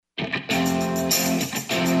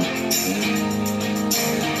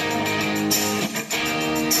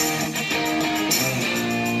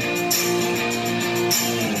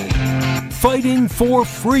fighting for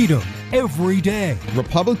freedom every day.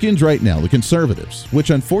 Republicans right now, the conservatives, which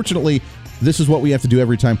unfortunately, this is what we have to do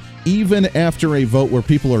every time, even after a vote where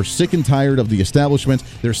people are sick and tired of the establishment,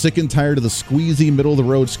 they're sick and tired of the squeezy,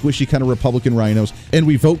 middle-of-the-road, squishy kind of Republican rhinos, and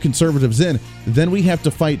we vote conservatives in, then we have to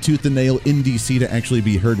fight tooth and nail in D.C. to actually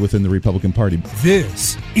be heard within the Republican Party.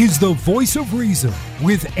 This is the Voice of Reason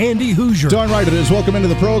with Andy Hoosier. Darn right it is. Welcome into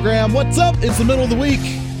the program. What's up? It's the middle of the week.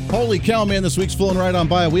 Holy cow, man, this week's flown right on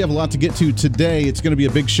by. We have a lot to get to today. It's going to be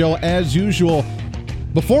a big show, as usual.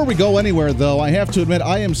 Before we go anywhere, though, I have to admit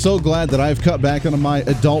I am so glad that I've cut back on my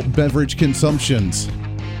adult beverage consumptions.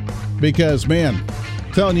 Because, man,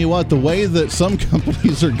 I'm telling you what, the way that some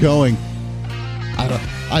companies are going,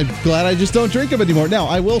 I'm glad I just don't drink them anymore. Now,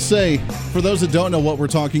 I will say, for those that don't know what we're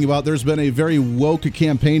talking about, there's been a very woke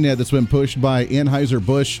campaign ad that's been pushed by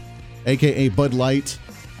Anheuser-Busch, a.k.a. Bud Light,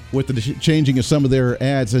 with the changing of some of their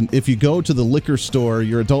ads. And if you go to the liquor store,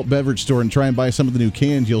 your adult beverage store, and try and buy some of the new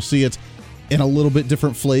cans, you'll see it in a little bit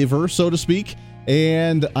different flavor, so to speak.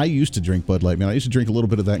 And I used to drink Bud Light, man. I used to drink a little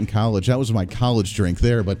bit of that in college. That was my college drink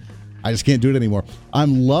there, but I just can't do it anymore.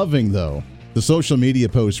 I'm loving, though, the social media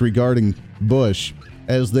posts regarding Busch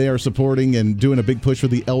as they are supporting and doing a big push for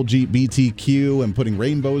the LGBTQ and putting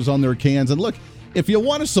rainbows on their cans. And look, if you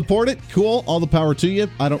want to support it, cool, all the power to you.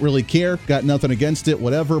 I don't really care. Got nothing against it,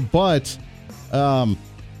 whatever. But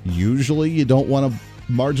usually you don't want to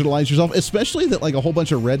marginalize yourself, especially that like a whole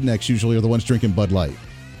bunch of rednecks usually are the ones drinking Bud Light.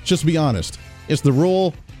 Just be honest. It's the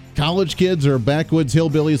rule. College kids are backwoods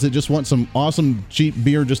hillbillies that just want some awesome cheap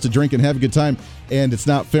beer just to drink and have a good time, and it's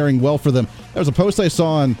not faring well for them. There was a post I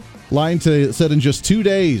saw online today that said in just 2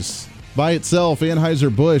 days by itself,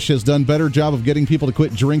 Anheuser-Busch has done better job of getting people to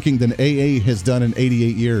quit drinking than AA has done in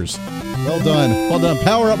 88 years. Well done. Well done.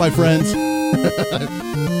 Power up, my friends.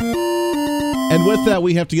 And with that,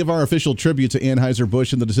 we have to give our official tribute to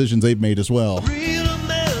Anheuser-Busch and the decisions they've made as well. Real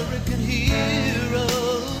American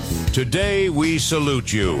heroes. Today, we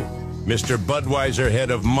salute you, Mr. Budweiser head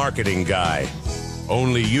of marketing guy.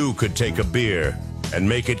 Only you could take a beer and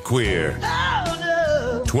make it queer. Oh,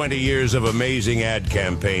 no. 20 years of amazing ad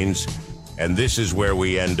campaigns, and this is where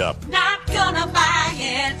we end up. Not gonna buy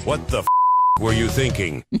it. What the were you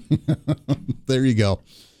thinking? There you go.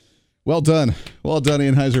 Well done. Well done,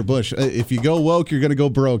 Anheuser-Busch. If you go woke, you're going to go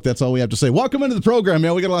broke. That's all we have to say. Welcome into the program,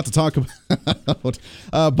 man. We got a lot to talk about.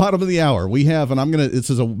 Bottom of the hour, we have, and this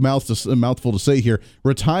is a mouthful to say here,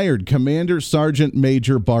 retired Commander Sergeant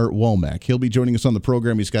Major Bart Womack. He'll be joining us on the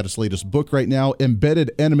program. He's got his latest book right now, Embedded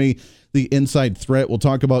Enemy, The Inside Threat. We'll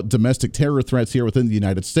talk about domestic terror threats here within the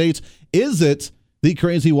United States. Is it the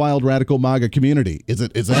crazy, wild, radical MAGA community? Is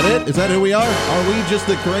that it? Is that who we are? Are we just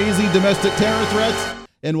the crazy domestic terror threats?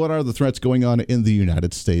 And what are the threats going on in the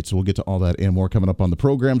United States? We'll get to all that and more coming up on the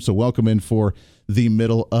program. So welcome in for the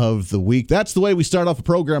middle of the week. That's the way we start off a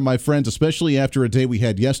program, my friends, especially after a day we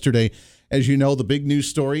had yesterday. As you know, the big news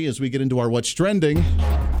story as we get into our What's Trending.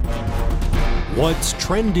 What's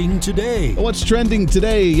trending today? What's trending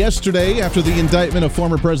today? Yesterday, after the indictment of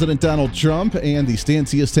former President Donald Trump and the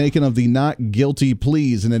stance he has taken of the not guilty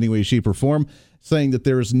pleas in any way, shape, or form, saying that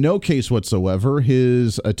there is no case whatsoever.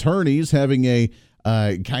 His attorneys having a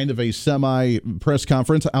kind of a semi-press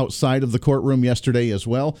conference outside of the courtroom yesterday as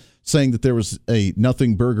well, saying that there was a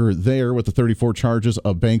nothing burger there with the 34 charges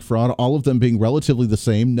of bank fraud, all of them being relatively the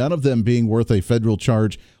same, none of them being worth a federal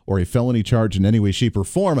charge or a felony charge in any way, shape, or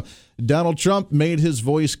form. Donald Trump made his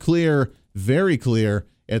voice clear, very clear,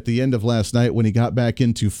 at the end of last night when he got back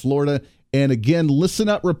into Florida. And again, listen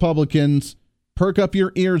up, Republicans. Perk up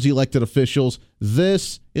your ears, elected officials.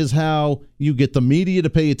 This is how you get the media to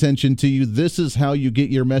pay attention to you. This is how you get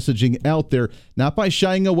your messaging out there, not by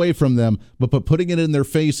shying away from them, but by putting it in their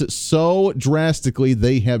face so drastically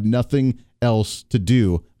they have nothing else to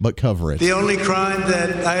do but cover it. The only crime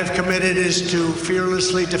that I have committed is to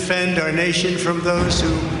fearlessly defend our nation from those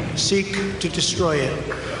who seek to destroy it.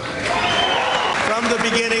 From the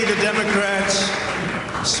beginning, the Democrats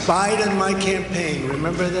spied on my campaign.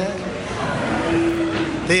 Remember that?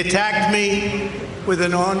 They attacked me with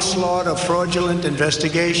an onslaught of fraudulent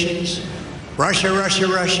investigations. Russia, Russia,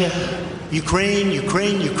 Russia. Ukraine,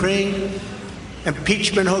 Ukraine, Ukraine.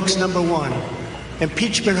 Impeachment hoax number 1.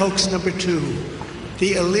 Impeachment hoax number 2.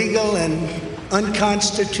 The illegal and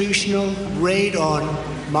unconstitutional raid on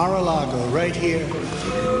Mar-a-Lago right here.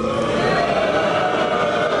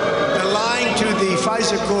 They're lying to the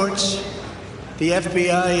FISA courts, the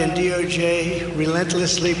FBI and DOJ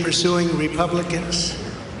relentlessly pursuing Republicans.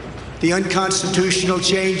 The unconstitutional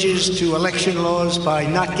changes to election laws by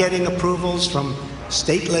not getting approvals from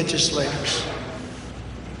state legislators.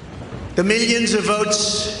 The millions of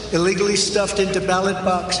votes illegally stuffed into ballot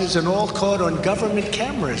boxes and all caught on government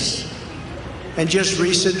cameras. And just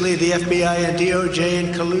recently, the FBI and DOJ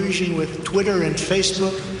in collusion with Twitter and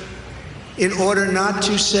Facebook in order not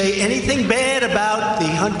to say anything bad about the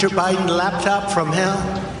Hunter Biden laptop from hell,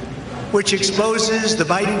 which exposes the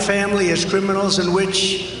Biden family as criminals and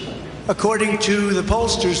which, according to the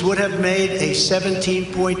pollsters, would have made a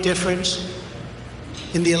 17-point difference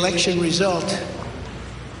in the election result.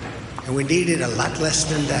 And we needed a lot less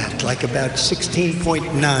than that, like about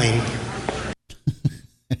 16.9.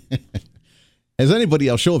 Has anybody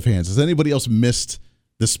else, show of hands, has anybody else missed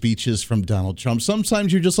the speeches from Donald Trump?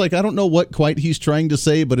 Sometimes you're just like, I don't know what quite he's trying to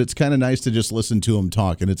say, but it's kind of nice to just listen to him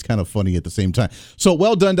talk, and it's kind of funny at the same time. So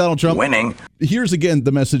well done, Donald Trump. Winning. Here's again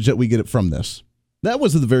the message that we get from this. That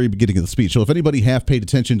was at the very beginning of the speech. So if anybody half paid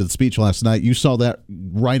attention to the speech last night, you saw that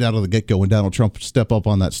right out of the get-go when Donald Trump stepped up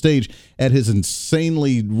on that stage at his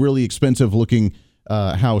insanely, really expensive-looking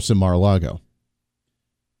house in Mar-a-Lago.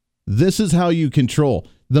 This is how you control.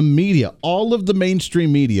 The media, all of the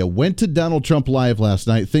mainstream media, went to Donald Trump live last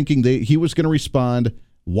night thinking he was going to respond,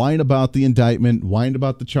 whine about the indictment, whine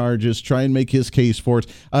about the charges, try and make his case for it.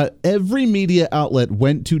 Every media outlet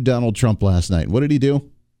went to Donald Trump last night. What did he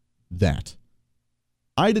do? That.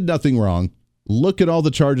 I did nothing wrong. Look at all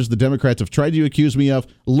the charges the Democrats have tried to accuse me of.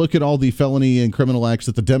 Look at all the felony and criminal acts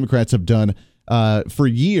that the Democrats have done for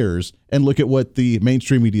years, and look at what the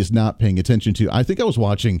mainstream media is not paying attention to. I think I was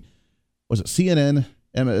watching, was it CNN?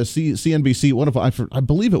 CNBC, I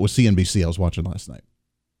believe it was CNBC I was watching last night.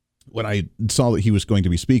 When I saw that he was going to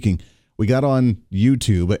be speaking, we got on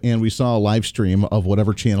YouTube and we saw a live stream of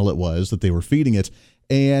whatever channel it was that they were feeding it,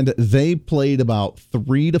 and they played about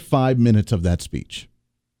 3 to 5 minutes of that speech.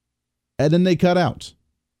 And then they cut out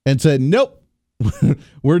and said, nope,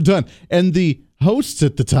 we're done. And the hosts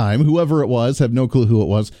at the time, whoever it was, have no clue who it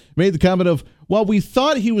was, made the comment of, well, we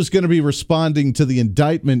thought he was going to be responding to the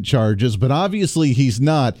indictment charges, but obviously he's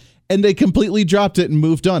not. And they completely dropped it and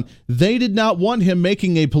moved on. They did not want him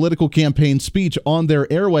making a political campaign speech on their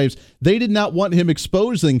airwaves. They did not want him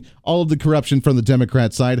exposing all of the corruption from the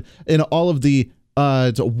Democrat side and all of the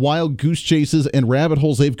wild goose chases and rabbit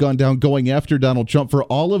holes they've gone down going after Donald Trump for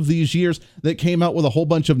all of these years, that came out with a whole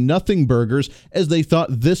bunch of nothing burgers as they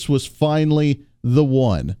thought this was finally the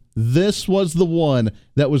one. This was the one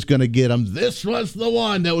that was going to get him. This was the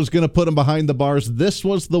one that was going to put him behind the bars. This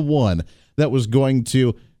was the one that was going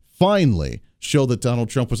to finally show that Donald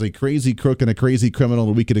Trump was a crazy crook and a crazy criminal,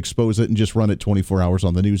 and we could expose it and just run it 24 hours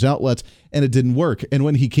on the news outlets. And it didn't work. And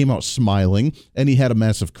when he came out smiling and he had a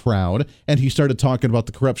massive crowd and he started talking about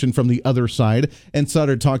the corruption from the other side and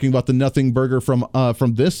started talking about the nothing burger from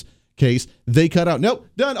this case, they cut out. Nope,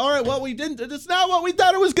 done. All right, well, we didn't. It's not what we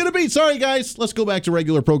thought it was going to be. Sorry, guys. Let's go back to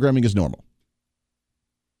regular programming as normal.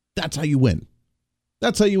 That's how you win.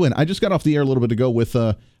 That's how you win. I just got off the air a little bit ago with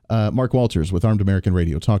Mark Walters with Armed American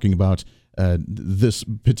Radio talking about this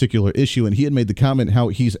particular issue, and he had made the comment how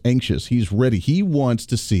he's anxious. He's ready. He wants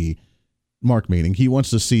to see, Mark meaning, he wants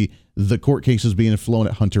to see the court cases being flown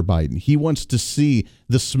at Hunter Biden. He wants to see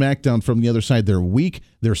the smackdown from the other side. They're weak.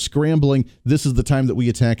 They're scrambling. This is the time that we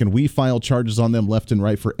attack, and we file charges on them left and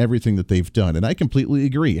right for everything that they've done. And I completely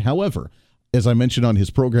agree. However, as I mentioned on his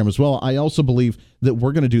program as well, I also believe that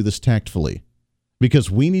we're going to do this tactfully,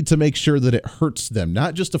 because we need to make sure that it hurts them,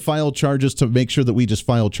 not just to file charges to make sure that we just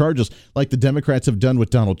file charges like the Democrats have done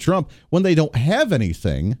with Donald Trump when they don't have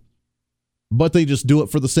anything, but they just do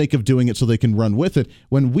it for the sake of doing it so they can run with it.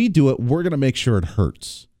 When we do it, we're going to make sure it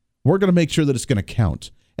hurts. We're going to make sure that it's going to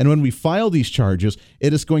count. And when we file these charges,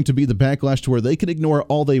 it is going to be the backlash to where they can ignore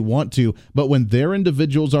all they want to, but when their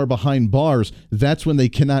individuals are behind bars, that's when they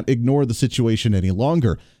cannot ignore the situation any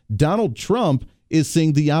longer. Donald Trump is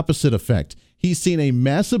seeing the opposite effect. He's seen a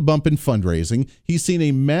massive bump in fundraising. He's seen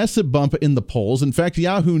a massive bump in the polls. In fact,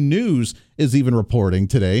 Yahoo News is even reporting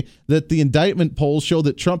today that the indictment polls show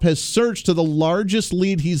that Trump has surged to the largest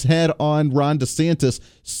lead he's had on Ron DeSantis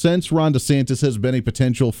since Ron DeSantis has been a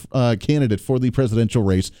potential candidate for the presidential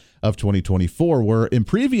race of 2024, where in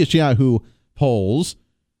previous Yahoo polls,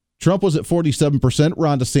 Trump was at 47%.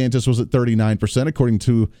 Ron DeSantis was at 39%, according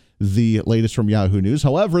to the latest from Yahoo News.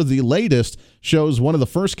 However, the latest shows one of the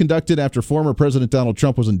first conducted after former President Donald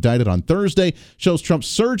Trump was indicted on Thursday, shows Trump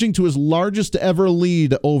surging to his largest ever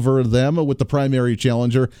lead over them with the primary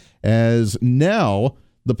challenger, as now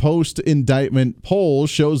the post-indictment poll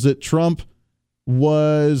shows that Trump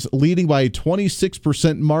was leading by a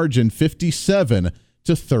 26% margin, 57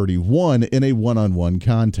 to 31 in a one-on-one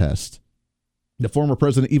contest. The former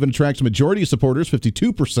president even attracts majority of supporters,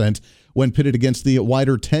 52%, when pitted against the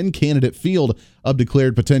wider 10-candidate field of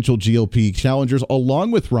declared potential GOP challengers, along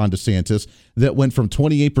with Ron DeSantis, that went from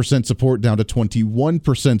 28% support down to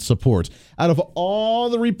 21% support. Out of all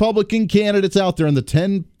the Republican candidates out there in the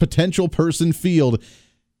 10 potential person field,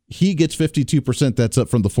 he gets 52%. That's up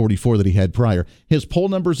from the 44 that he had prior. His poll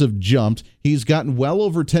numbers have jumped. He's gotten well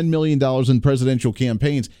over $10 million in presidential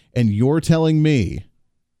campaigns, and you're telling me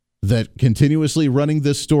that continuously running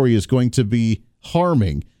this story is going to be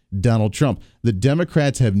harming Donald Trump. The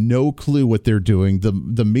Democrats have no clue what they're doing.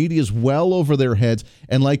 The media is well over their heads.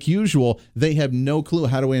 And like usual, they have no clue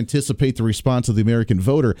how to anticipate the response of the American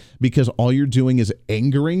voter, because all you're doing is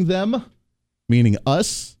angering them, meaning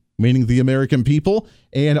us, meaning the American people,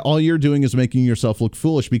 and all you're doing is making yourself look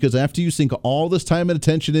foolish, because after you sink all this time and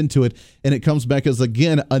attention into it and it comes back as,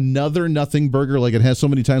 again, another nothing burger like it has so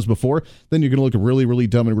many times before, then you're going to look really, really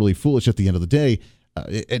dumb and really foolish at the end of the day.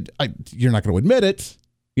 You're not going to admit it.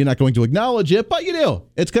 You're not going to acknowledge it, but you do.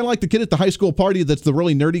 It's kind of like the kid at the high school party that's the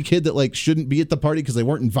really nerdy kid that like shouldn't be at the party because they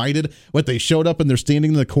weren't invited, but they showed up and they're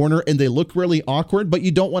standing in the corner and they look really awkward, but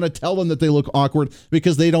you don't want to tell them that they look awkward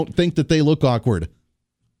because they don't think that they look awkward.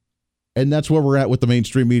 And that's where we're at with the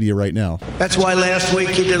mainstream media right now. That's why last week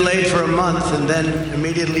he delayed for a month and then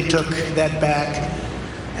immediately took that back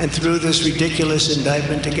and threw this ridiculous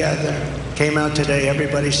indictment together. Came out today,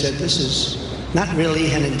 everybody said, this is not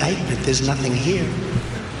really an indictment, there's nothing here.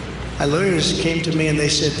 My lawyers came to me and they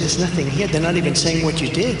said, there's nothing here, they're not even saying what you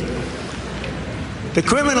did. The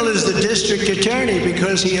criminal is the district attorney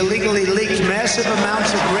because he illegally leaked massive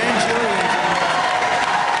amounts of grand jury information,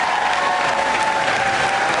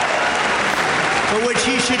 for which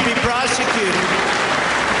he should be prosecuted,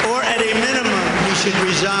 or at a minimum, he should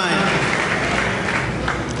resign.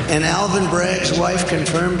 And Alvin Bragg's wife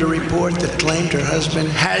confirmed a report that claimed her husband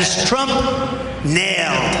has Trump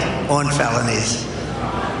nailed on felonies.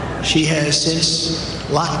 She has since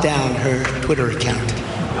locked down her Twitter account.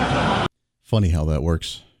 Funny how that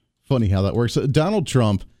works. Donald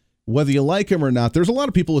Trump, whether you like him or not, there's a lot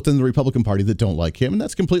of people within the Republican Party that don't like him, and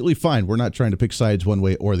that's completely fine. We're not trying to pick sides one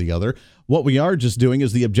way or the other. What we are just doing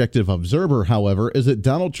as the objective observer, however, is that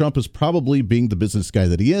Donald Trump is probably, being the business guy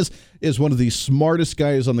that he is one of the smartest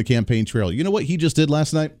guys on the campaign trail. You know what he just did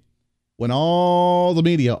last night? When all the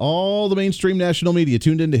media, all the mainstream national media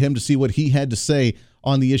tuned into him to see what he had to say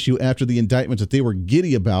on the issue after the indictment that they were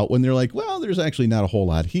giddy about, when they're like, well, there's actually not a whole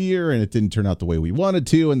lot here, and it didn't turn out the way we wanted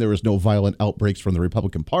to, and there was no violent outbreaks from the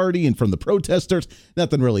Republican Party and from the protesters.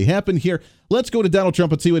 Nothing really happened here. Let's go to Donald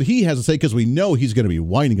Trump and see what he has to say, because we know he's going to be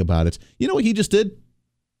whining about it. You know what he just did?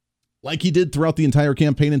 Like he did throughout the entire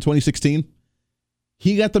campaign in 2016?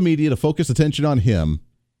 He got the media to focus attention on him,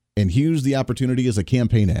 and he used the opportunity as a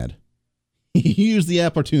campaign ad. He used the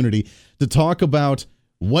opportunity to talk about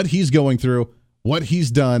what he's going through, what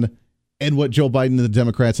he's done, and what Joe Biden and the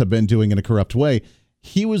Democrats have been doing in a corrupt way.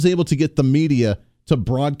 He was able to get the media to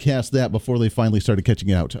broadcast that before they finally started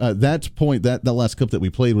catching out. That last clip that we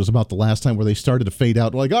played was about the last time where they started to fade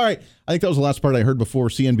out. Like, all right, I think that was the last part I heard before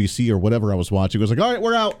CNBC or whatever I was watching. It was like, all right,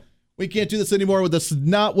 we're out. We can't do this anymore. This is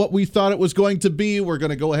not what we thought it was going to be. We're going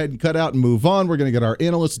to go ahead and cut out and move on. We're going to get our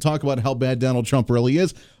analysts to talk about how bad Donald Trump really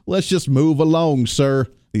is. Let's just move along, sir.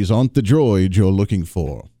 These aren't the droids you're looking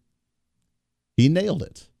for. He nailed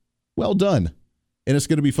it. Well done. And it's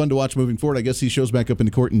going to be fun to watch moving forward. I guess he shows back up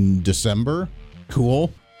into court in December.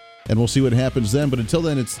 Cool. And we'll see what happens then. But until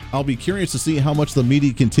then, I'll be curious to see how much the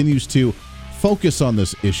media continues to focus on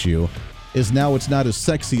this issue. Is now it's not as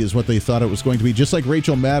sexy as what they thought it was going to be. Just like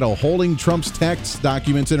Rachel Maddow holding Trump's tax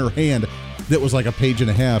documents in her hand that was like a page and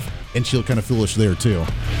a half, and she looked kind of foolish there too.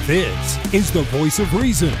 This is the Voice of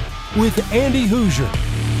Reason with Andy Hoosier.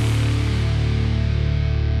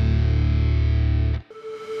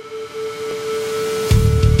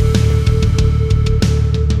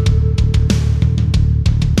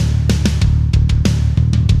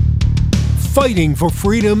 Fighting for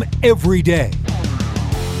freedom every day.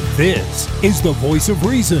 This is the Voice of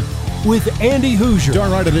Reason with Andy Hoosier.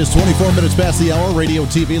 Darn right it is. 24 minutes past the hour. Radio,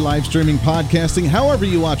 TV, live streaming, podcasting, however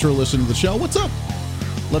you watch or listen to the show. What's up?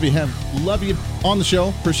 Love you on the show.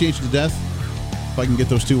 Appreciate you to death. If I can get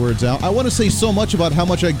those two words out. I want to say so much about how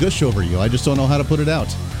much I gush over you. I just don't know how to put it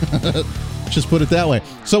out. Just put it that way.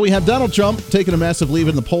 So we have Donald Trump taking a massive lead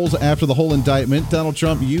in the polls after the whole indictment. Donald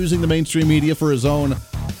Trump using the mainstream media for his own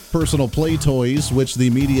personal play toys, which the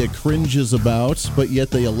media cringes about, but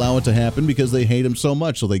yet they allow it to happen because they hate him so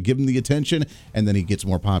much. So they give him the attention, and then he gets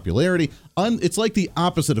more popularity. It's like the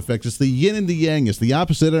opposite effect. It's the yin and the yang. It's the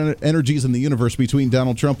opposite energies in the universe between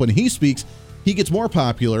Donald Trump. When he speaks, he gets more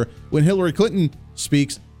popular. When Hillary Clinton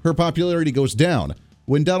speaks, her popularity goes down.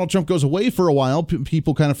 When Donald Trump goes away for a while,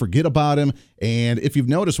 people kind of forget about him. And if you've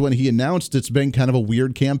noticed, when he announced, it's been kind of a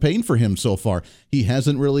weird campaign for him so far. He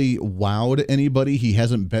hasn't really wowed anybody. He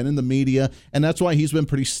hasn't been in the media. And that's why he's been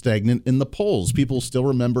pretty stagnant in the polls. People still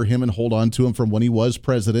remember him and hold on to him from when he was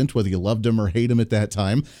president, whether you loved him or hate him at that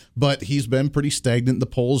time. But he's been pretty stagnant in the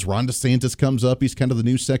polls. Ron DeSantis comes up. He's kind of the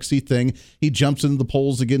new sexy thing. He jumps into the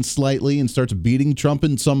polls again slightly and starts beating Trump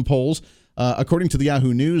in some polls. According to the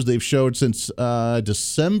Yahoo News, they've showed since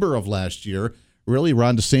December of last year, really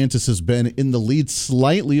Ron DeSantis has been in the lead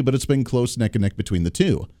slightly, but it's been close neck and neck between the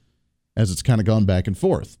two as it's kind of gone back and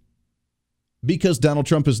forth. Because Donald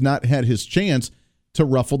Trump has not had his chance to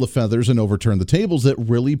ruffle the feathers and overturn the tables that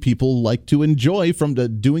really people like to enjoy from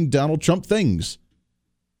doing Donald Trump things.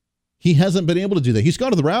 He hasn't been able to do that. He's gone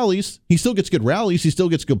to the rallies. He still gets good rallies. He still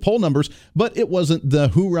gets good poll numbers, but it wasn't the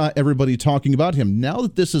hoorah everybody talking about him. Now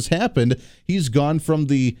that this has happened, he's gone from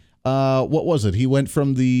the, what was it? He went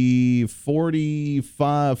from the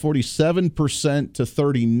 47% to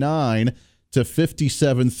 39 to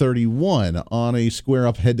 57-31 on a square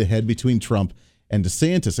up head-to-head between Trump and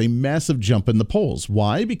DeSantis. A massive jump in the polls.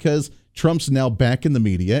 Why? Because Trump's now back in the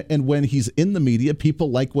media, and when he's in the media,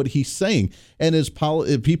 people like what he's saying. And as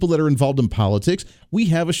people that are involved in politics, we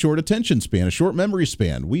have a short attention span, a short memory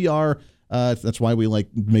span. We are, that's why we like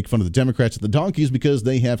make fun of the Democrats and the donkeys, because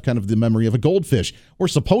they have kind of the memory of a goldfish. We're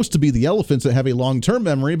supposed to be the elephants that have a long-term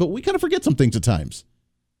memory, but we kind of forget some things at times.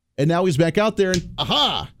 And now he's back out there, and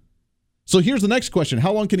aha! So here's the next question.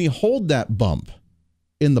 How long can he hold that bump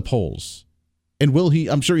in the polls? And will he?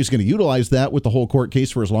 I'm sure he's going to utilize that with the whole court case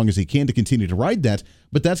for as long as he can to continue to ride that.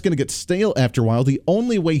 But that's going to get stale after a while. The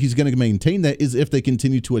only way he's going to maintain that is if they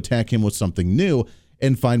continue to attack him with something new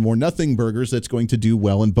and find more nothing burgers that's going to do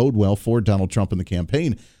well and bode well for Donald Trump in the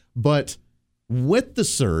campaign. But with the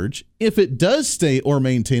surge, if it does stay or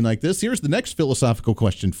maintain like this, here's the next philosophical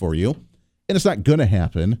question for you. And it's not going to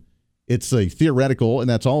happen. It's a theoretical, and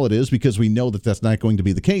that's all it is, because we know that that's not going to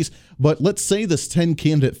be the case. But let's say this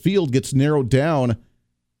 10-candidate field gets narrowed down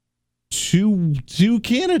to 2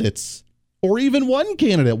 candidates or even 1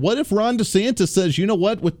 candidate. What if Ron DeSantis says, you know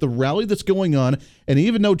what, with the rally that's going on, and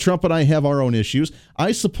even though Trump and I have our own issues,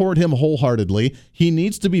 I support him wholeheartedly. He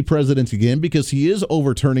needs to be president again because he is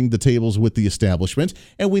overturning the tables with the establishment,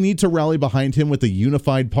 and we need to rally behind him with a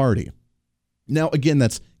unified party. Now, again,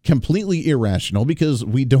 that's completely irrational because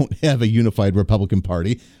we don't have a unified Republican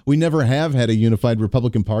Party. We never have had a unified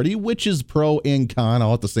Republican Party, which is pro and con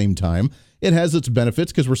all at the same time. It has its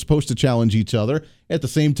benefits because we're supposed to challenge each other. At the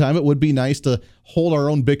same time, it would be nice to hold our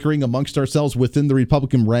own bickering amongst ourselves within the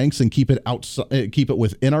Republican ranks and keep it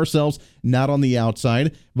within ourselves, not on the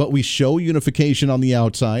outside. But we show unification on the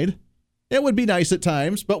outside. It would be nice at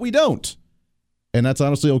times, but we don't. And that's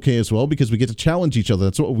honestly okay as well because we get to challenge each other.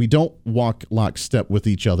 That's what we don't walk lockstep with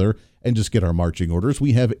each other and just get our marching orders.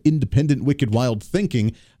 We have independent, wicked, wild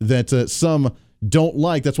thinking that some don't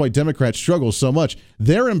like. That's why Democrats struggle so much.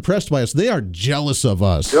 They're impressed by us. They are jealous of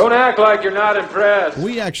us. Don't act like you're not impressed.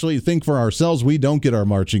 We actually think for ourselves. We don't get our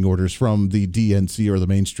marching orders from the DNC or the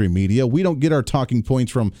mainstream media. We don't get our talking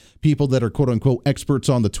points from people that are quote-unquote experts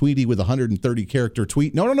on the Tweety with a 130-character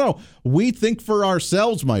tweet. No. We think for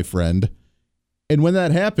ourselves, my friend. And when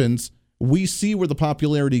that happens, we see where the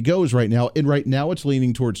popularity goes right now. And right now it's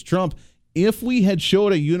leaning towards Trump. If we had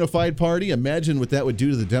showed a unified party, imagine what that would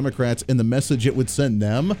do to the Democrats and the message it would send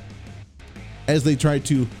them as they tried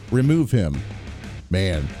to remove him.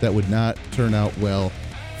 Man, that would not turn out well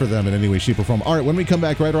for them in any way, shape, or form. All right, when we come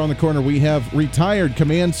back right around the corner, we have retired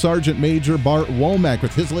Command Sergeant Major Bart Womack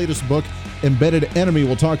with his latest book, Embedded Enemy.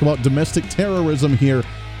 We'll talk about domestic terrorism here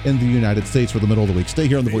in the United States for the middle of the week. Stay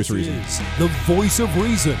here on The Voice of Reason. This is The Voice of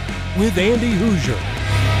Reason with Andy Hoosier.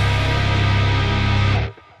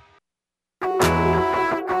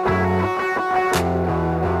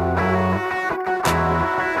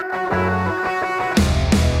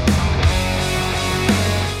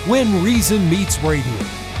 When Reason meets radio,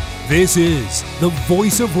 this is The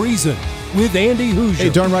Voice of Reason with Andy Hoosier. Hey,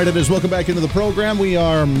 darn right it is. Welcome back into the program. We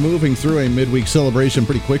are moving through a midweek celebration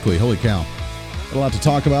pretty quickly. Holy cow. Got a lot to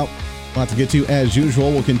talk about, a lot to get to as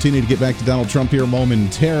usual. We'll continue to get back to Donald Trump here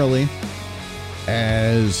momentarily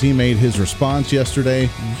as he made his response yesterday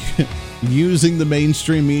using the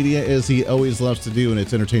mainstream media as he always loves to do, and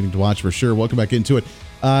it's entertaining to watch for sure. Welcome back into it.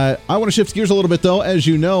 I want to shift gears a little bit, though. As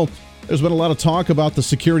you know, there's been a lot of talk about the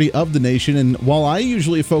security of the nation, and while I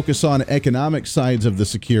usually focus on economic sides of the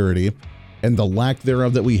security and the lack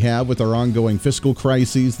thereof that we have with our ongoing fiscal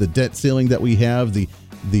crises, the debt ceiling that we have, the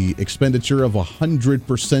the expenditure of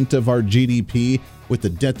 100% of our GDP with the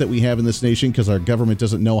debt that we have in this nation because our government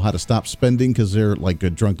doesn't know how to stop spending because they're like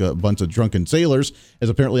a bunch of drunken sailors, as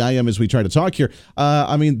apparently I am as we try to talk here.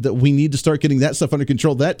 We need to start getting that stuff under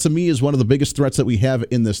control. That, to me, is one of the biggest threats that we have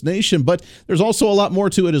in this nation. But there's also a lot more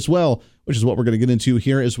to it as well, which is what we're going to get into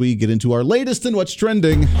here as we get into our latest and what's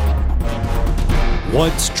trending.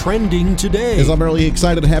 What's trending today? As I'm really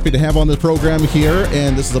excited and happy to have on the program here,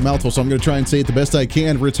 and this is a mouthful, so I'm going to try and say it the best I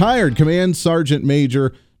can. Retired Command Sergeant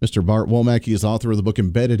Major Mr. Bart Womack. He is author of the book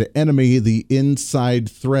Embedded Enemy, The Inside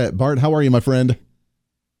Threat. Bart, how are you, my friend?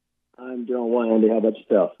 I'm doing well, Andy. How about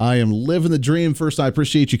yourself? I am living the dream. First, I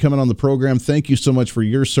appreciate you coming on the program. Thank you so much for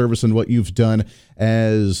your service and what you've done.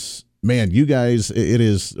 As, man, you guys, it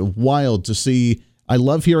is wild to see. I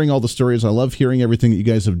love hearing all the stories. I love hearing everything that you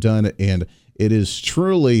guys have done, and it is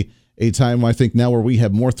truly a time, I think, now where we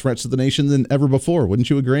have more threats to the nation than ever before. Wouldn't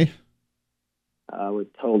you agree? I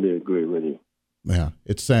would totally agree with you. Yeah,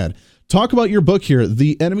 it's sad. Talk about your book here,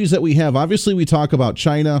 the enemies that we have. Obviously, we talk about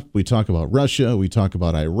China, we talk about Russia, we talk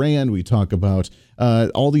about Iran, we talk about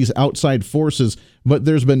all these outside forces, but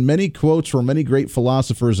there's been many quotes from many great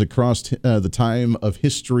philosophers across the time of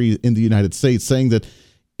history in the United States saying that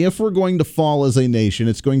if we're going to fall as a nation,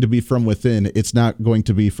 it's going to be from within. It's not going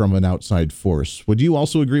to be from an outside force. Would you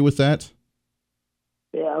also agree with that?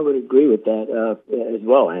 Yeah, I would agree with that as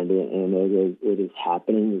well, Andy. And it is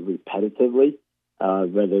happening repetitively,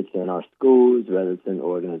 whether it's in our schools, whether it's in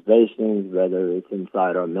organizations, whether it's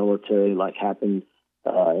inside our military, like happened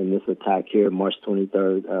in this attack here, March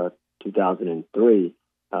 23rd, 2003.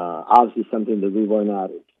 Obviously something that we were not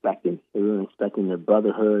expecting. We weren't expecting the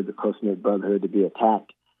brotherhood, the close-knit brotherhood to be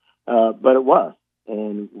attacked. But it was.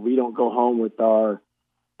 And we don't go home with our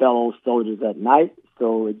fellow soldiers at night.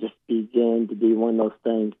 So it just began to be one of those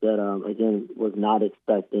things that, again, was not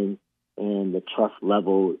expecting. And the trust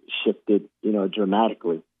level shifted,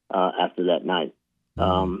 dramatically after that night.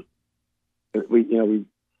 We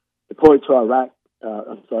deployed to Iraq.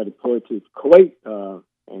 Deployed to Kuwait,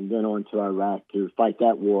 and then on to Iraq to fight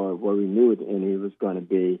that war where we knew the enemy was going to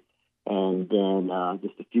be. And then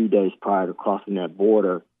just a few days prior to crossing that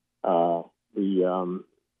border, we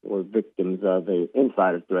were victims of an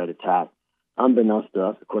insider threat attack. Unbeknownst to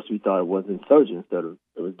us, of course, we thought it was insurgents that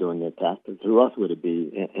was doing the attack. Because who else would it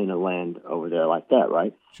be in a land over there like that,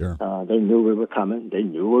 right? Sure. They knew we were coming. They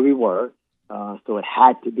knew where we were. So it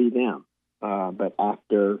had to be them. But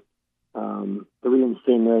after 3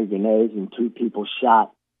 incendiary grenades and 2 people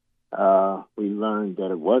shot, we learned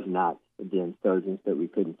that it was not the insurgents that we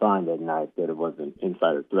couldn't find that night, that it was an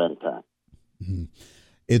insider threat attack. Mm-hmm.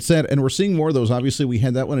 It's sad, and we're seeing more of those. Obviously, we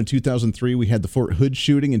had that one in 2003. We had the Fort Hood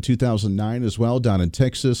shooting in 2009 as well, down in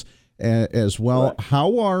Texas as well. Right.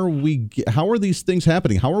 How are these things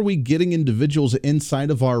happening? How are we getting individuals inside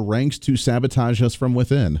of our ranks to sabotage us from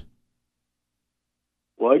within?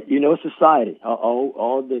 Well, society.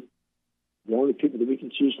 The only people that we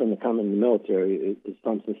can choose from to come in the military is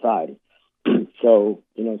from society. So,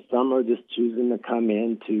 some are just choosing to come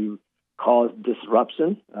in to cause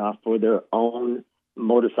disruption for their own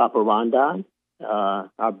modus operandi.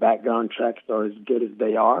 Our background checks are as good as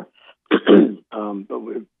they are. But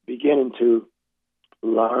we're beginning to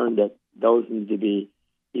learn that those need to be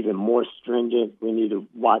even more stringent. We need to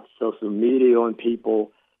watch social media on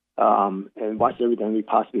people and watch everything we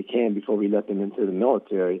possibly can before we let them into the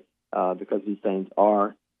military. Because these things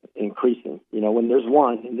are increasing. When there's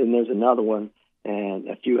one, and then there's another one, and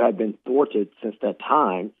a few have been thwarted since that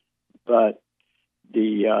time, but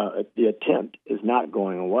the attempt is not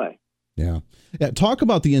going away. Yeah. Talk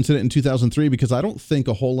about the incident in 2003, because I don't think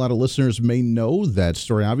a whole lot of listeners may know that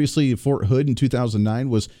story. Obviously, Fort Hood in 2009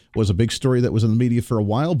 was a big story that was in the media for a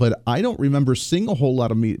while, but I don't remember seeing a whole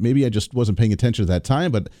lot of media. Maybe I just wasn't paying attention at that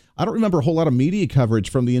time, but I don't remember a whole lot of media coverage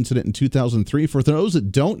from the incident in 2003. For those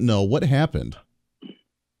that don't know, what happened?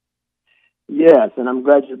 Yes, and I'm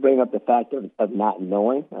glad you bring up the fact of not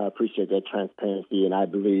knowing. I appreciate that transparency, and I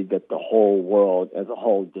believe that the whole world as a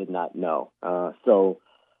whole did not know. So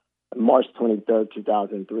March 23rd,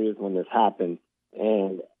 2003 is when this happened,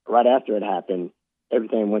 and right after it happened,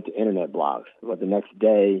 everything went to internet blogs. Well, the next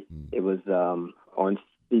day, it was on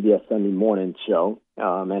CBS Sunday Morning show,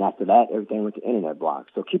 and after that, everything went to internet blogs.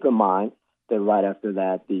 So keep in mind that right after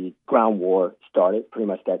that, the ground war started, pretty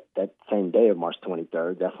much that same day of March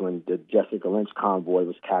 23rd. That's when the Jessica Lynch convoy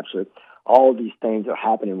was captured. All these things are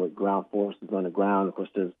happening with ground forces on the ground. Of course,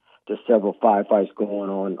 there's several firefights going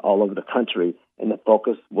on all over the country, and the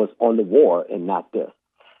focus was on the war and not this.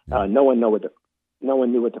 No one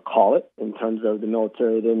knew what to call it in terms of the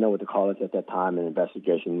military. They didn't know what to call it at that time, and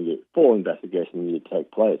full investigation needed to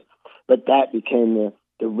take place. But that became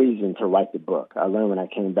the reason to write the book. I learned when I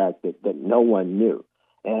came back that no one knew.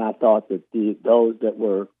 And I thought that those that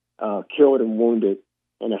were killed and wounded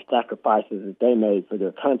and the sacrifices that they made for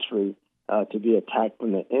their country to be attacked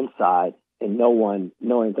from the inside and no one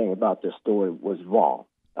know anything about their story was wrong.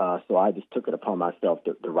 So I just took it upon myself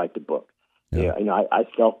to write the book. Yeah. I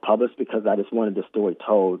self-published because I just wanted the story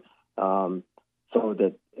told so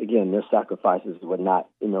that, again, their sacrifices would not,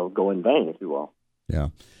 go in vain, if you will. Yeah.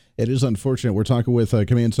 It is unfortunate. We're talking with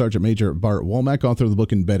Command Sergeant Major Bart Womack, author of the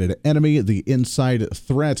book Embedded Enemy, The Inside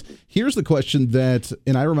Threat. Here's the question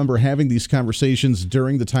and I remember having these conversations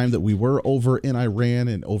during the time that we were over in Iran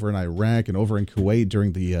and over in Iraq and over in Kuwait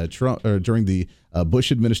during the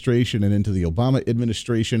Bush administration and into the Obama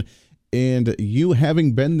administration. And you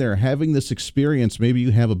having been there, having this experience, maybe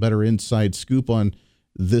you have a better inside scoop on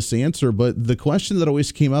this answer. But the question that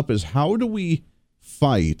always came up is, how do we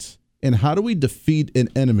fight and how do we defeat an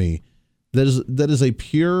enemy that is a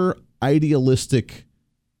pure idealistic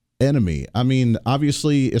enemy? I mean,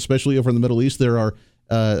 obviously, especially over in the Middle East, there are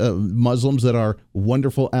Muslims that are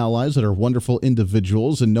wonderful allies, that are wonderful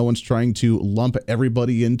individuals, and no one's trying to lump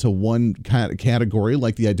everybody into one category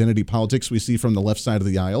like the identity politics we see from the left side of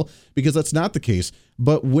the aisle, because that's not the case.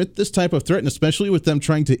 But with this type of threat, and especially with them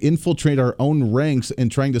trying to infiltrate our own ranks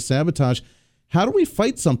and trying to sabotage, how do we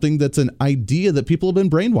fight something that's an idea that people have been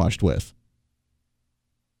brainwashed with?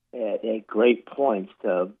 A great point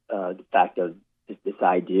of the fact of this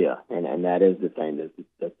idea, and that is the thing,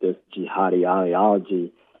 that this jihadi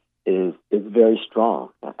ideology is very strong.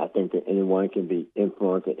 I think that anyone can be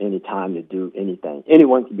influenced at any time to do anything.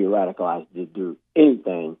 Anyone can be radicalized to do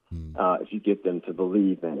anything if you get them to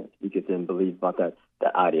believe in it. You get them to believe about that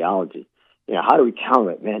ideology. How do we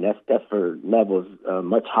counter it? Man, that's for levels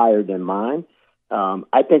much higher than mine.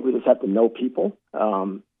 I think we just have to know people.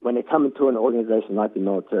 When they come into an organization like the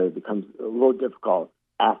military, it becomes a little difficult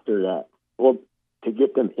after that. Well, to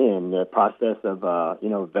get them in, the process of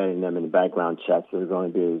vetting them in the background checks are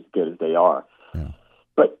going to be as good as they are. Yeah.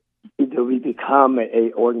 But do we become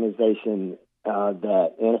a organization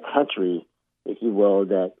that in a country, if you will,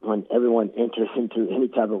 that when everyone enters into any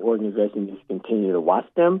type of organization, just continue to watch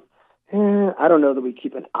them? I don't know that we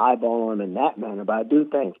keep an eyeball on them in that manner, but I do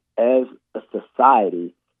think as a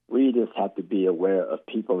society, we just have to be aware of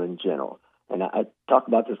people in general. And I talk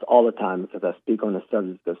about this all the time because I speak on the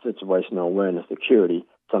subject of situational awareness security,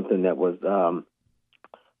 something that was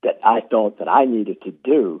that I thought that I needed to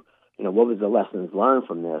do. What was the lessons learned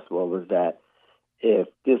from this? Well, was that if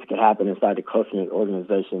this could happen inside the close-knit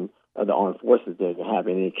organization of the armed forces, that it can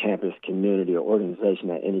happen in any campus, community, or organization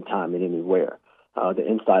at any time and anywhere. The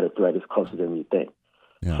insider threat is closer than you think.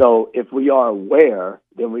 Yeah. So if we are aware,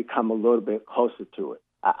 then we come a little bit closer to it.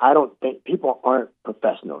 I don't think people aren't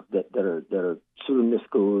professionals that are shooting the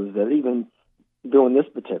schools, that are even doing this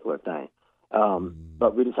particular thing.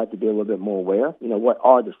 But we just have to be a little bit more aware. What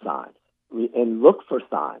are the signs? And look for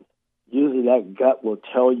signs. Usually that gut will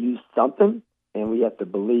tell you something, and we have to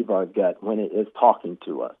believe our gut when it is talking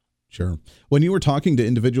to us. Sure. When you were talking to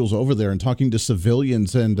individuals over there and talking to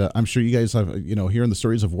civilians, and I'm sure you guys have, hearing the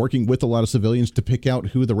stories of working with a lot of civilians to pick out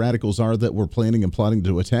who the radicals are that were planning and plotting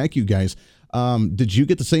to attack you guys, did you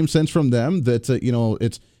get the same sense from them that,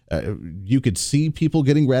 you could see people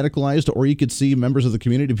getting radicalized, or you could see members of the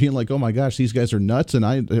community being like, oh my gosh, these guys are nuts,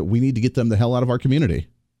 and we need to get them the hell out of our community?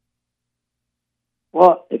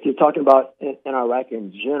 Well, if you're talking about in Iraq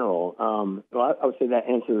in general, I would say that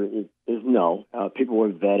answer is no. People were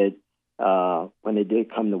vetted when they did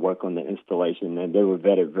come to work on the installation, and they were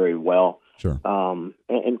vetted very well. Sure. And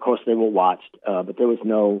of course, they were watched, but there was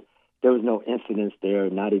no incidents there,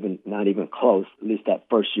 not even close. At least that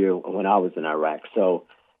first year when I was in Iraq. So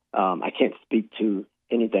I can't speak to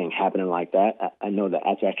anything happening like that. I know that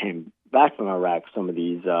after I came back from Iraq, some of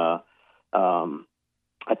these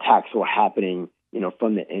attacks were happening,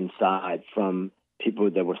 from the inside, from people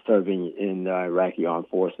that were serving in the Iraqi armed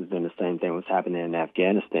forces, and the same thing was happening in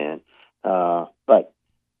Afghanistan. But,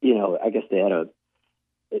 I guess they had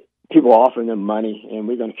people offering them money, and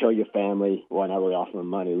we're going to kill your family. Well, not really offering them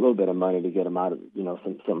money, a little bit of money to get them out of,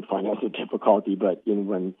 some financial difficulty. But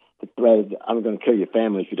when the threat is, I'm going to kill your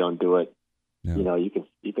family if you don't do it, yeah.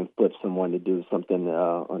 You can flip someone to do something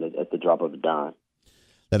at the drop of a dime.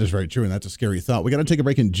 That is very true, and that's a scary thought. We got to take a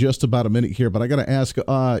break in just about a minute here, but I got to ask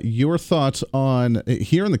your thoughts on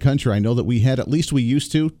here in the country. I know that we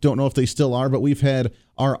used to, don't know if they still are, but we've had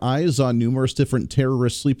our eyes on numerous different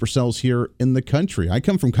terrorist sleeper cells here in the country. I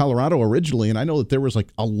come from Colorado originally, and I know that there was like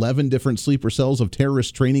 11 different sleeper cells of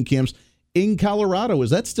terrorist training camps in Colorado.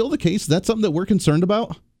 Is that still the case? Is that something that we're concerned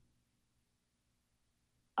about?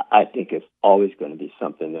 I think it's always going to be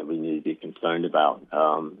something that we need to be concerned about.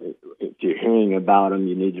 If you're hearing about them,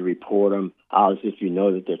 you need to report them. Obviously, if you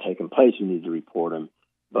know that they're taking place, you need to report them.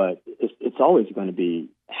 But it's always going to be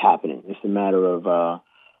happening. It's a matter of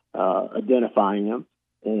identifying them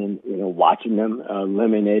and watching them,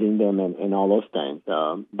 eliminating them, and all those things.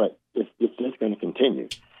 But it's just going to continue.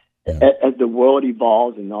 As the world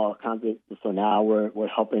evolves and all kinds of, so now we're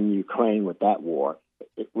helping Ukraine with that war.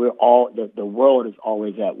 The world is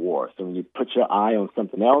always at war. So when you put your eye on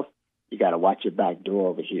something else, you got to watch your back door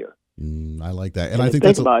over here. I like that, and I think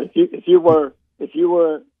think about it. If you were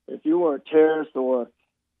a terrorist or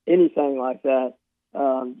anything like that,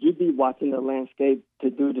 you'd be watching the landscape to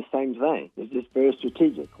do the same thing. It's just very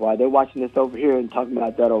strategic. While they're watching this over here and talking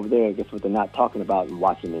about that over there, guess what they're not talking about and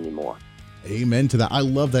watching anymore. Amen to that. I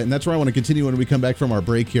love that. And that's where I want to continue when we come back from our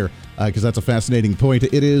break here, because that's a fascinating point.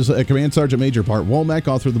 It is Command Sergeant Major Bart Womack,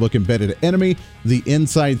 author of the book Embedded Enemy, The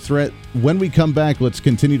Inside Threat. When we come back, let's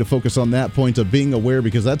continue to focus on that point of being aware,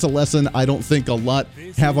 because that's a lesson I don't think a lot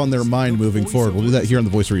have on their mind moving forward. We'll do that here on The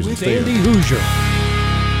Voice of Reason. With Andy Hoosier.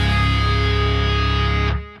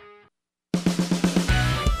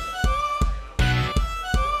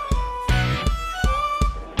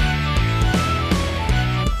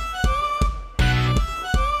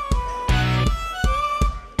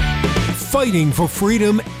 Fighting for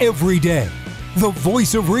freedom every day. The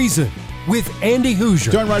Voice of Reason with Andy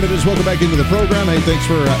Hoosier. John Ryder is welcome back into the program. Hey, thanks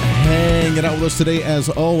for hanging out with us today, as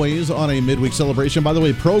always, on a midweek celebration. By the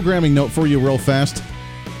way, programming note for you real fast.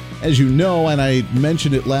 As you know, and I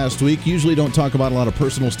mentioned it last week, usually don't talk about a lot of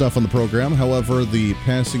personal stuff on the program. However, the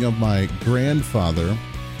passing of my grandfather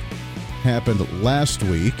happened last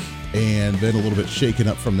week, and been a little bit shaken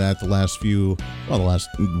up from that the last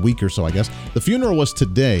week or so, I guess. The funeral was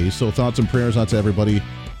today, so thoughts and prayers out to everybody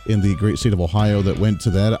in the great state of Ohio that went to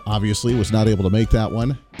that. Obviously, was not able to make that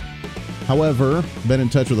one. However, been in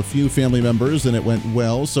touch with a few family members, and it went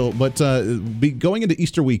well. But going into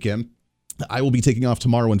Easter weekend, I will be taking off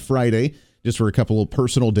tomorrow and Friday, just for a couple of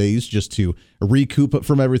personal days, just to recoup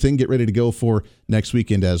from everything, get ready to go for next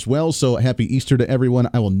weekend as well. So happy Easter to everyone.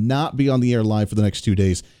 I will not be on the air live for the next 2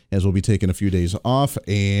 days, as we'll be taking a few days off.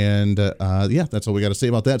 And that's all we got to say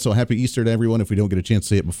about that. So happy Easter to everyone if we don't get a chance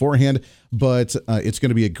to say it beforehand. But it's going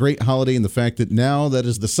to be a great holiday, and the fact that now that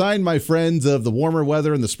is the sign, my friends, of the warmer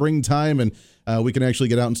weather and the springtime, and we can actually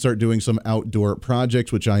get out and start doing some outdoor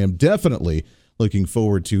projects, which I am definitely looking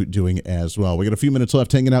forward to doing as well. We got a few minutes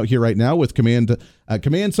left hanging out here right now with Command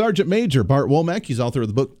Sergeant Major Bart Womack. He's author of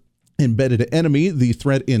the book Embedded Enemy, The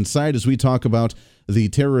Threat Inside, as we talk about the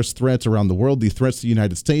terrorist threats around the world, the threats to the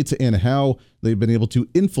United States, and how they've been able to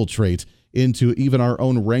infiltrate into even our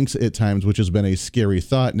own ranks at times, which has been a scary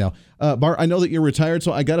thought. Now, Bart, I know that you're retired,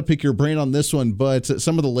 so I got to pick your brain on this one, but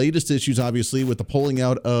some of the latest issues, obviously, with the pulling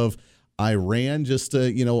out of Iran just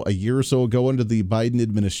a year or so ago under the Biden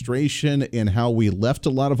administration, and how we left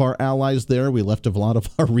a lot of our allies there. We left a lot of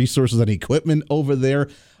our resources and equipment over there.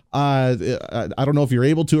 I don't know if you're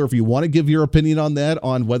able to, or if you want to give your opinion on that,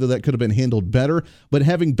 on whether that could have been handled better. But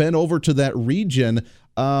having been over to that region,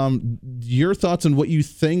 your thoughts on what you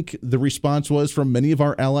think the response was from many of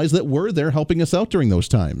our allies that were there helping us out during those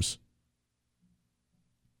times.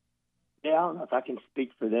 Yeah, I don't know if I can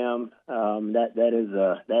speak for them.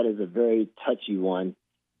 That is a very touchy one,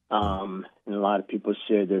 and a lot of people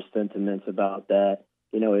share their sentiments about that.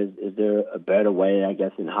 Is there a better way? I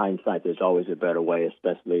guess in hindsight, there's always a better way,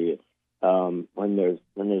 especially when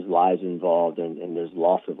there's lives involved and there's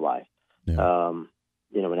loss of life. Yeah.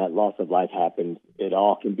 When that loss of life happens, it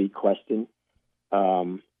all can be questioned.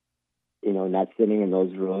 Not sitting in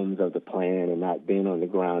those rooms of the plan and not being on the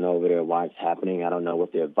ground over there while it's happening. I don't know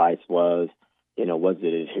what the advice was, was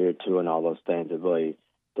it adhered to, and all those things. I really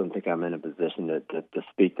don't think I'm in a position to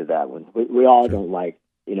speak to that one. We all don't like,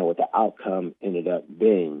 what the outcome ended up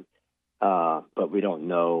being, but we don't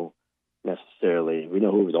know necessarily. We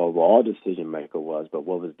know who the overall decision maker was, but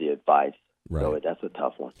what was the advice? Right. So that's a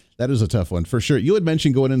tough one. That is a tough one, for sure. You had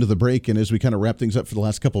mentioned going into the break, and as we kind of wrap things up for the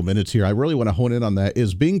last couple of minutes here, I really want to hone in on that,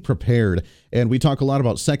 is being prepared. And we talk a lot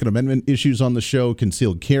about Second Amendment issues on the show,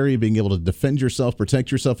 concealed carry, being able to defend yourself,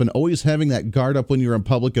 protect yourself, and always having that guard up when you're in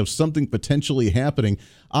public of something potentially happening.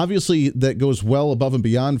 Obviously, that goes well above and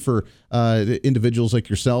beyond for individuals like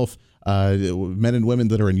yourself, men and women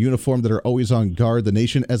that are in uniform, that are always on guard, the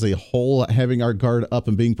nation as a whole having our guard up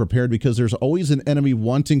and being prepared, because there's always an enemy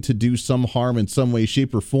wanting to do some harm in some way,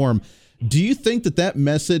 shape, or form. Do you think that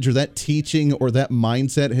message or that teaching or that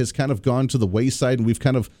mindset has kind of gone to the wayside, and we've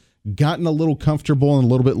kind of gotten a little comfortable and a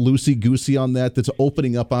little bit loosey-goosey on that's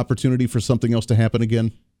opening up opportunity for something else to happen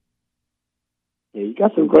again? Yeah, you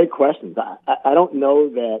got some great questions. I don't know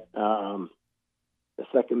that the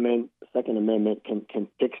Second Amendment can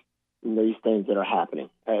fix these things that are happening.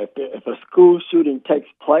 If a school shooting takes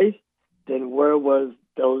place, then where was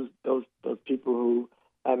those people who?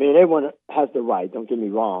 I mean, everyone has the right. Don't get me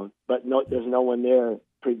wrong, but there's no one there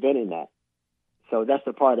preventing that. So that's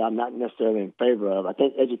the part I'm not necessarily in favor of. I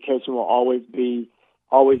think education will always be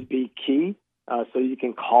key. So you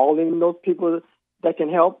can call in those people that can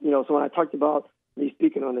help. So when I talked about me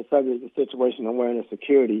speaking on the subject of situational awareness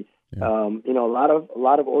security, a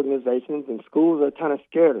lot of organizations and schools are kind of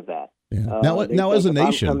scared of that. Yeah. Now as a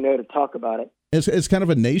nation, I'm there to talk about it. It's kind of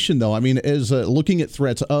a nation, though. I mean, as looking at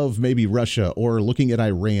threats of maybe Russia or looking at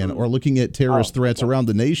Iran or looking at terrorist threats around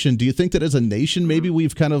the nation, do you think that as a nation, maybe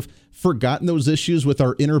we've kind of forgotten those issues with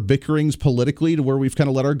our inner bickerings politically to where we've kind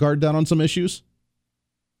of let our guard down on some issues?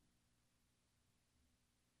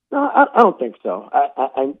 No, I don't think so.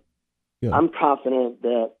 I'm confident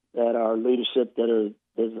that our leadership that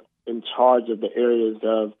is in charge of the areas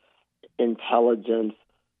of intelligence,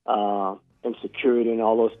 and security and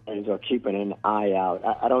all those things are keeping an eye out.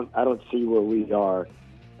 I don't see where we are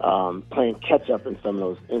playing catch up in some of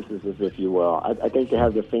those instances, if you will. I think they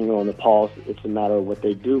have their finger on the pulse. It's a matter of what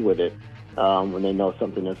they do with it when they know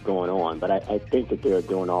something that's going on. But I think that they're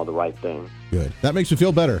doing all the right things. Good. That makes me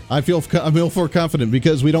feel better. I feel more confident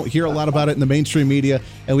because we don't hear a lot about it in the mainstream media,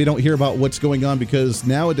 and we don't hear about what's going on because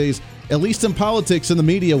nowadays, at least in politics and the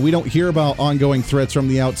media, we don't hear about ongoing threats from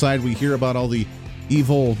the outside. We hear about all the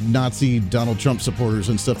evil Nazi Donald Trump supporters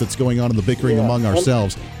and stuff that's going on in the bickering among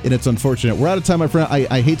ourselves, and it's unfortunate. We're out of time, my friend.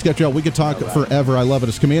 I hate to cut you out. We could talk forever. I love it.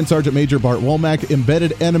 It's Command Sergeant Major Bart Womack,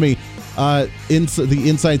 Embedded Enemy, the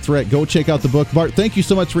Inside Threat. Go check out the book. Bart, thank you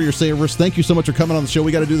so much for your service. Thank you so much for coming on the show.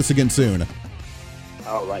 We got to do this again soon.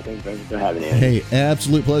 All right. Thanks for having me. Hey,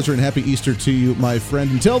 absolute pleasure, and happy Easter to you, my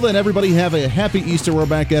friend. Until then, everybody have a happy Easter. We're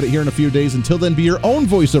back at it here in a few days. Until then, be your own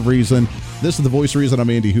voice of reason. This is the Voice of Reason. I'm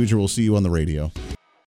Andy Hooser. We'll see you on the radio.